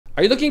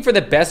Are you looking for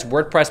the best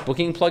WordPress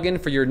booking plugin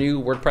for your new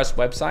WordPress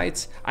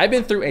websites? I've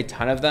been through a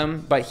ton of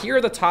them, but here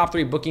are the top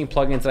 3 booking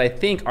plugins that I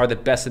think are the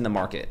best in the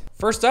market.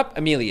 First up,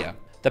 Amelia,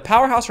 the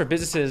powerhouse for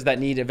businesses that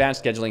need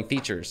advanced scheduling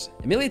features.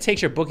 Amelia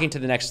takes your booking to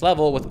the next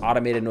level with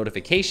automated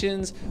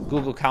notifications,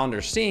 Google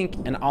Calendar sync,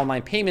 and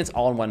online payments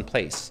all in one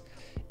place.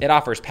 It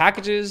offers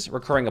packages,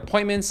 recurring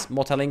appointments,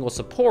 multilingual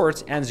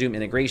support, and Zoom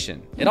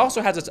integration. It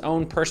also has its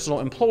own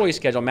personal employee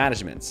schedule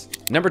management.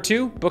 Number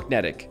 2,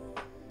 Booknetic.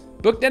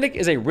 Booknetic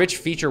is a rich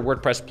feature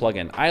WordPress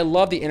plugin. I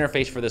love the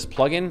interface for this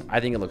plugin. I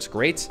think it looks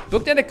great.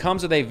 Booknetic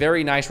comes with a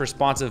very nice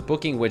responsive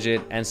booking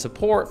widget and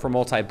support for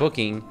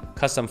multi-booking,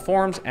 custom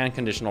forms, and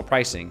conditional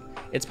pricing.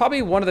 It's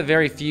probably one of the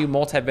very few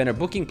multi-vendor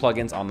booking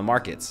plugins on the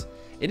market.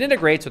 It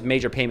integrates with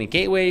major payment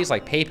gateways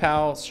like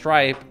PayPal,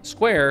 Stripe,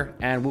 Square,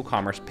 and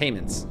WooCommerce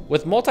payments.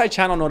 With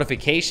multi-channel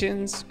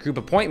notifications, group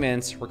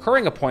appointments,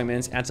 recurring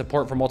appointments, and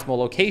support for multiple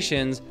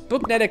locations,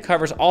 Booknetic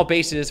covers all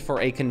bases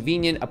for a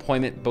convenient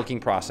appointment booking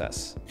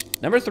process.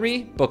 Number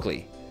 3,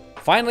 Bookle.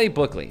 Finally,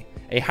 Bookle,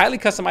 a highly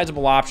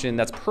customizable option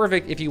that's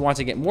perfect if you want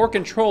to get more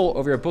control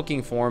over your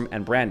booking form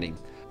and branding.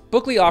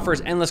 Bookle offers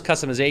endless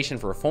customization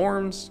for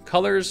forms,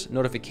 colors,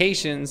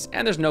 notifications,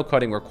 and there's no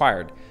coding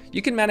required.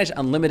 You can manage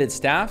unlimited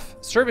staff,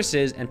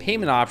 services, and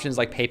payment options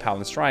like PayPal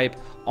and Stripe,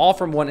 all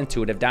from one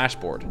intuitive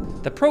dashboard.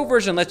 The Pro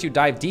version lets you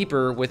dive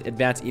deeper with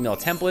advanced email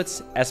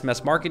templates,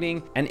 SMS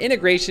marketing, and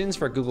integrations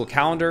for Google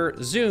Calendar,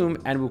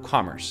 Zoom, and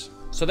WooCommerce.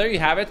 So there you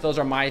have it. Those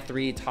are my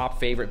 3 top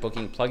favorite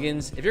booking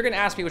plugins. If you're gonna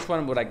ask me which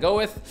one would I go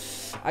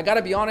with, I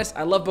gotta be honest,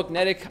 I love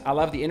Booknetic. I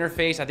love the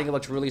interface. I think it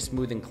looks really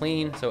smooth and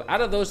clean. So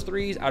out of those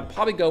 3, I'd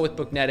probably go with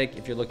Booknetic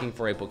if you're looking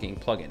for a booking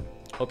plugin.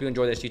 Hope you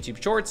enjoy this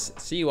YouTube Shorts.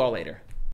 See you all later.